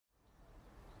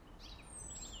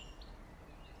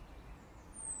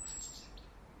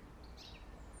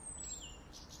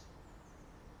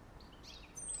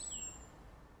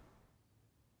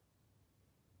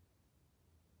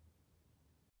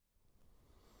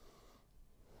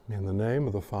In the name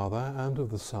of the Father, and of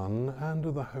the Son, and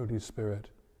of the Holy Spirit.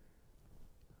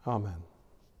 Amen.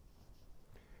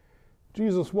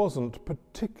 Jesus wasn't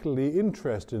particularly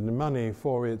interested in money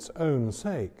for its own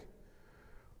sake,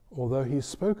 although he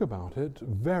spoke about it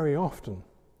very often,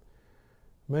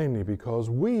 mainly because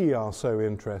we are so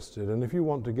interested, and if you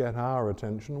want to get our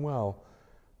attention, well,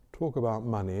 talk about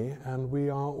money, and we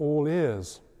are all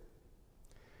ears.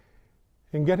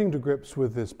 In getting to grips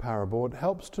with this parable, it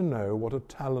helps to know what a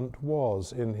talent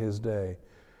was in his day.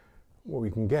 Well,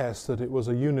 we can guess that it was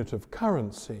a unit of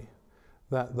currency,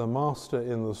 that the master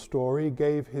in the story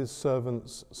gave his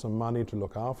servants some money to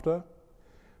look after,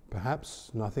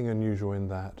 perhaps nothing unusual in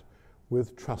that,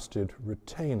 with trusted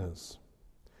retainers.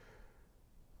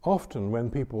 Often when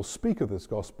people speak of this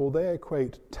gospel, they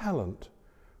equate talent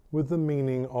with the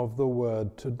meaning of the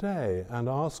word today and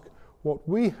ask what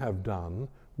we have done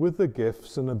with the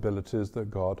gifts and abilities that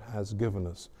God has given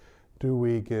us. Do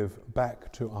we give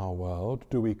back to our world?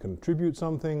 Do we contribute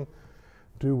something?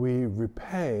 Do we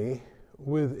repay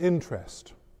with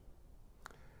interest?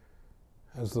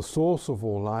 As the source of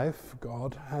all life,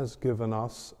 God has given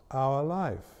us our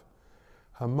life,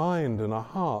 a mind and a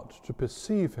heart to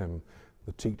perceive him,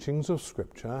 the teachings of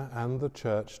Scripture and the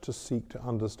Church to seek to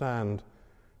understand,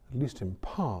 at least in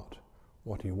part,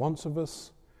 what he wants of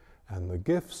us, and the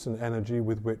gifts and energy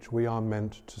with which we are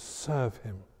meant to serve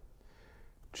him,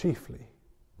 chiefly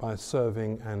by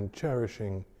serving and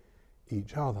cherishing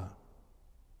each other.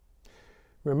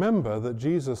 Remember that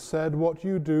Jesus said, "What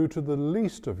you do to the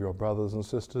least of your brothers and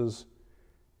sisters,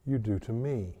 you do to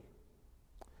me."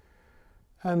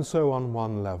 And so on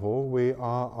one level, we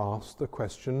are asked the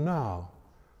question now,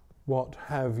 what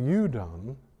have you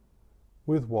done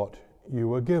with what you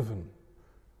were given?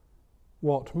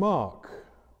 What mark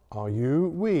are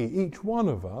we, each one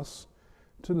of us,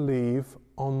 to leave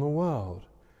on the world?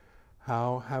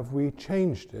 How have we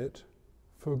changed it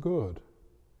for good?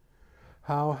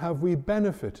 How have we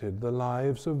benefited the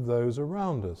lives of those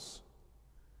around us?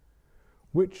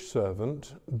 Which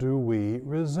servant do we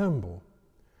resemble?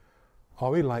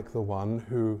 Are we like the one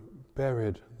who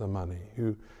buried the money,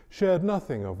 who shared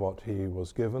nothing of what he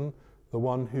was given, the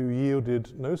one who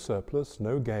yielded no surplus,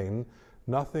 no gain,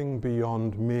 nothing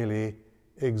beyond merely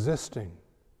existing?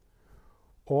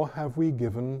 Or have we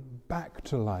given back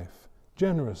to life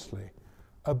generously,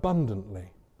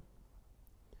 abundantly?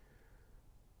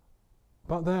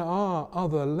 But there are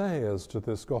other layers to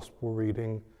this gospel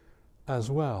reading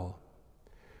as well.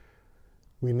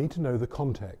 We need to know the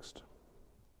context,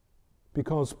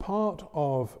 because part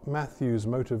of Matthew's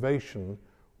motivation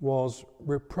was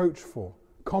reproachful,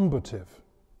 combative.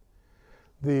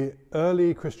 The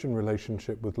early Christian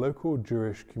relationship with local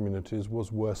Jewish communities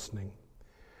was worsening,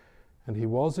 and he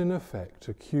was in effect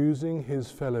accusing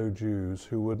his fellow Jews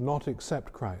who would not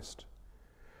accept Christ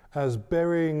as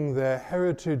burying their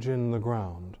heritage in the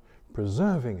ground,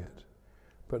 preserving it,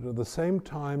 but at the same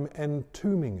time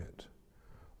entombing it,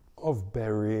 of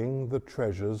burying the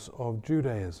treasures of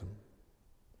Judaism.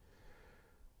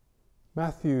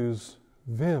 Matthew's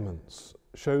vehemence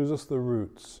shows us the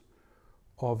roots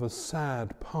of a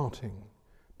sad parting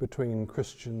between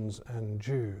Christians and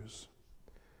Jews,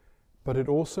 but it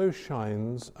also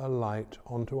shines a light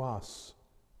onto us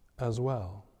as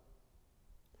well.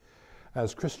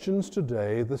 As Christians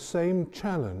today, the same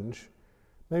challenge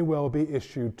may well be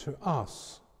issued to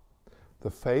us.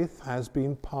 The faith has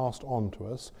been passed on to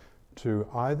us to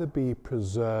either be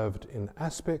preserved in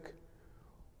aspic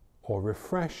or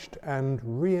refreshed and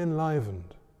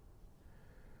re-enlivened.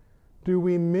 Do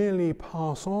we merely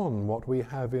pass on what we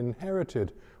have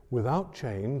inherited without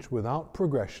change, without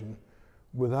progression,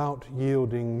 without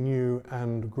yielding new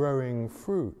and growing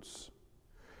fruits?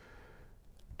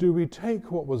 Do we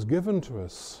take what was given to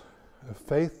us, a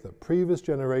faith that previous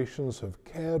generations have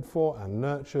cared for and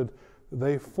nurtured,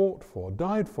 they fought for,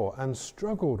 died for, and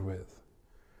struggled with,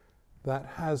 that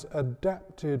has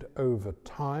adapted over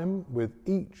time with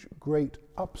each great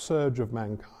upsurge of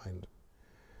mankind,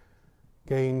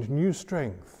 gained new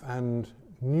strength and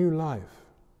new life?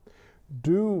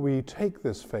 Do we take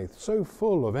this faith so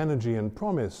full of energy and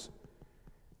promise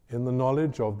in the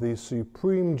knowledge of the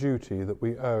supreme duty that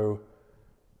we owe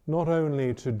not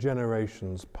only to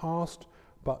generations past,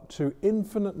 but to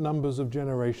infinite numbers of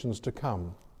generations to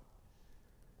come,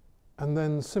 and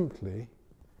then simply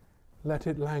let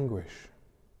it languish,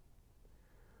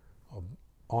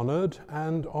 honoured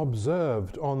and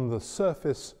observed on the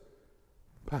surface,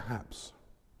 perhaps,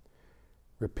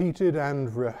 repeated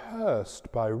and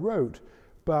rehearsed by rote,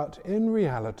 but in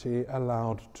reality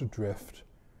allowed to drift,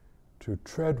 to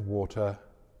tread water,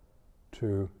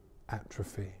 to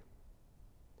atrophy?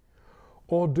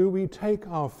 Or do we take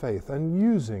our faith and,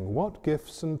 using what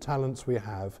gifts and talents we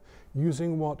have,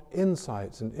 using what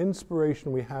insights and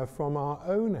inspiration we have from our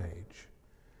own age,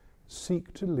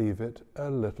 seek to leave it a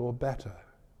little better,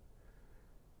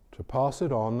 to pass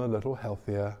it on a little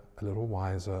healthier, a little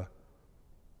wiser,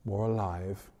 more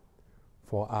alive,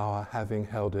 for our having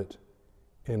held it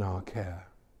in our care?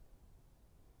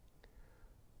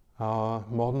 Our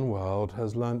modern world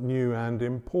has learnt new and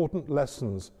important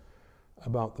lessons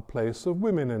about the place of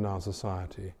women in our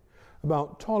society,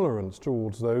 about tolerance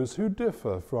towards those who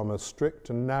differ from a strict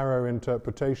and narrow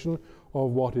interpretation of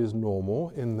what is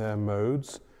normal in their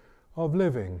modes of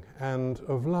living and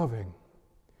of loving.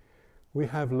 We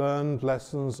have learned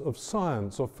lessons of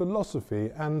science, of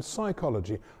philosophy and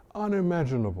psychology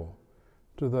unimaginable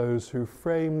to those who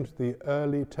framed the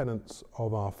early tenets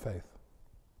of our faith.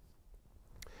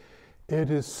 It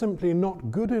is simply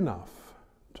not good enough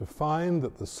to find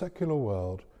that the secular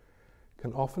world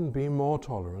can often be more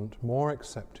tolerant, more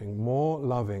accepting, more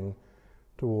loving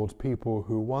towards people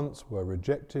who once were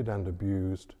rejected and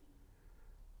abused,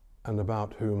 and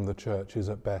about whom the church is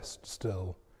at best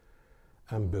still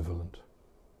ambivalent.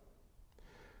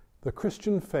 The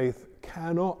Christian faith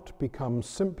cannot become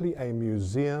simply a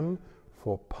museum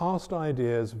for past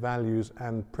ideas, values,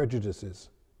 and prejudices.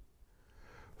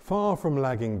 Far from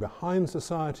lagging behind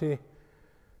society,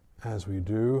 as we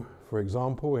do, for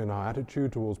example, in our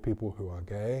attitude towards people who are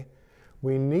gay,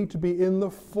 we need to be in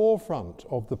the forefront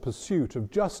of the pursuit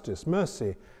of justice,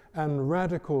 mercy, and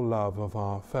radical love of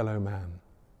our fellow man.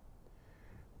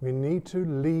 We need to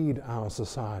lead our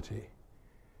society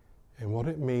in what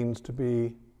it means to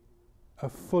be a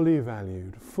fully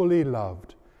valued, fully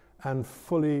loved, and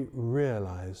fully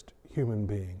realized human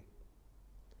being.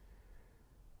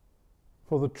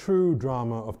 For the true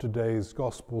drama of today's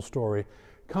gospel story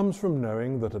comes from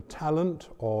knowing that a talent,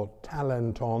 or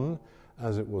talenton,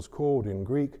 as it was called in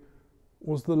Greek,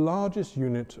 was the largest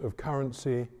unit of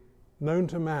currency known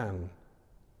to man.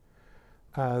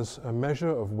 As a measure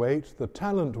of weight, the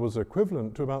talent was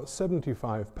equivalent to about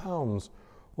 75 pounds,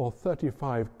 or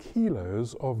 35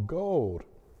 kilos of gold.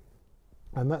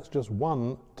 And that's just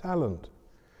one talent.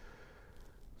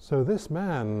 So this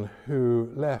man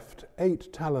who left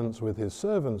 8 talents with his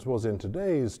servants was, in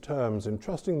today's terms,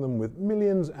 entrusting them with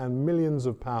millions and millions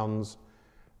of pounds,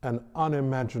 an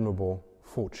unimaginable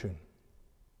fortune.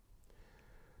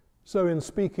 So in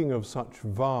speaking of such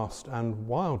vast and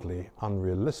wildly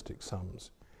unrealistic sums,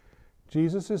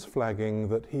 Jesus is flagging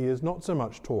that he is not so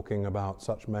much talking about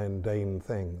such mundane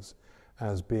things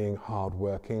as being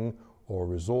hard-working or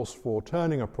resourceful,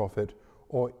 turning a profit,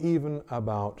 or even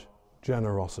about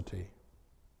generosity.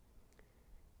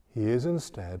 He is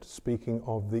instead speaking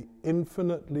of the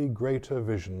infinitely greater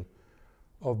vision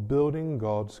of building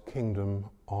God's kingdom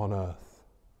on earth,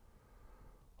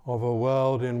 of a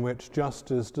world in which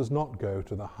justice does not go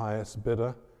to the highest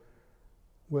bidder,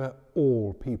 where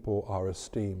all people are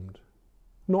esteemed,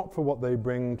 not for what they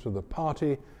bring to the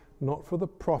party, not for the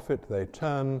profit they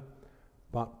turn,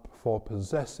 but for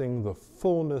possessing the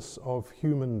fullness of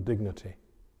human dignity.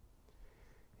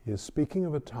 He is speaking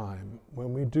of a time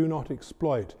when we do not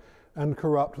exploit and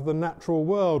corrupt the natural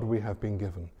world we have been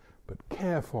given, but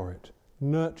care for it,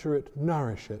 nurture it,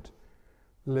 nourish it,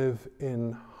 live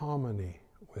in harmony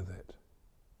with it.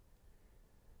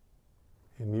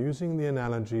 In using the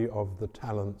analogy of the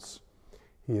talents,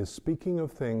 he is speaking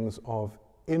of things of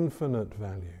infinite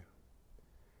value.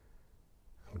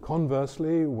 And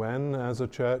conversely, when as a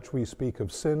church we speak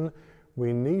of sin,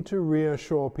 we need to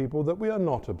reassure people that we are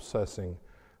not obsessing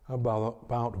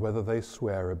about whether they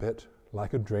swear a bit,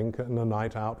 like a drink and a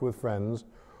night out with friends,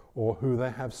 or who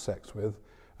they have sex with,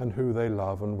 and who they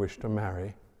love and wish to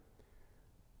marry,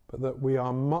 but that we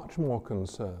are much more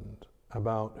concerned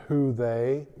about who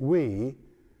we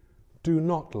do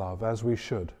not love as we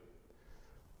should,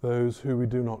 those who we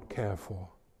do not care for,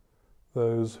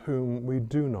 those whom we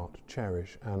do not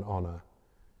cherish and honor.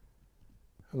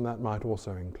 And that might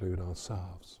also include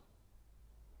ourselves.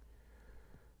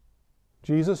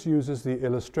 Jesus uses the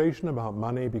illustration about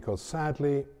money because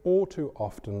sadly, all too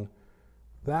often,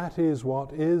 that is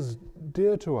what is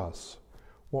dear to us,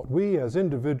 what we as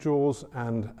individuals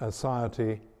and as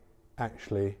society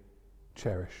actually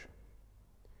cherish.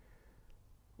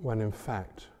 When in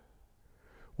fact,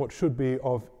 what should be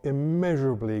of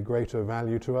immeasurably greater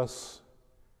value to us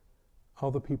are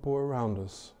the people around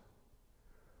us,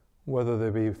 whether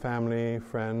they be family,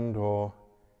 friend, or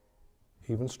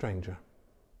even stranger.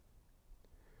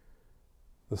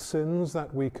 The sins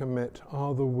that we commit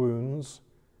are the wounds,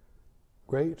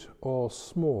 great or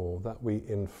small, that we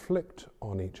inflict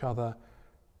on each other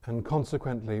and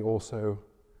consequently also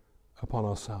upon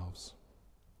ourselves.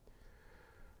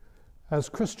 As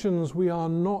Christians, we are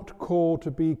not called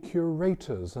to be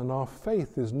curators, and our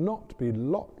faith is not to be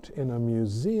locked in a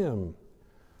museum.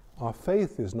 Our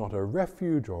faith is not a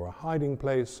refuge or a hiding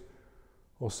place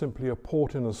or simply a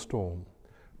port in a storm,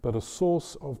 but a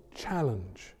source of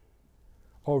challenge,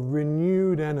 of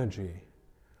renewed energy,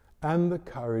 and the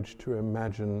courage to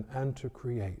imagine and to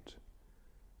create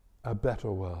a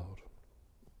better world.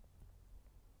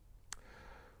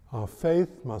 Our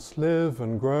faith must live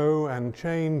and grow and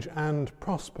change and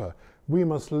prosper. We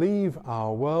must leave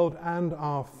our world and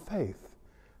our faith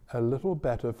a little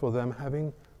better for them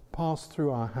having passed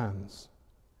through our hands.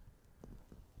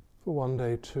 For one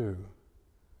day too,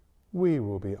 we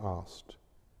will be asked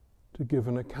to give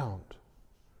an account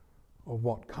of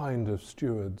what kind of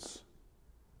stewards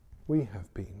we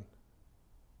have been.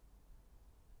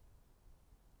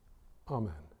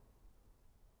 Amen.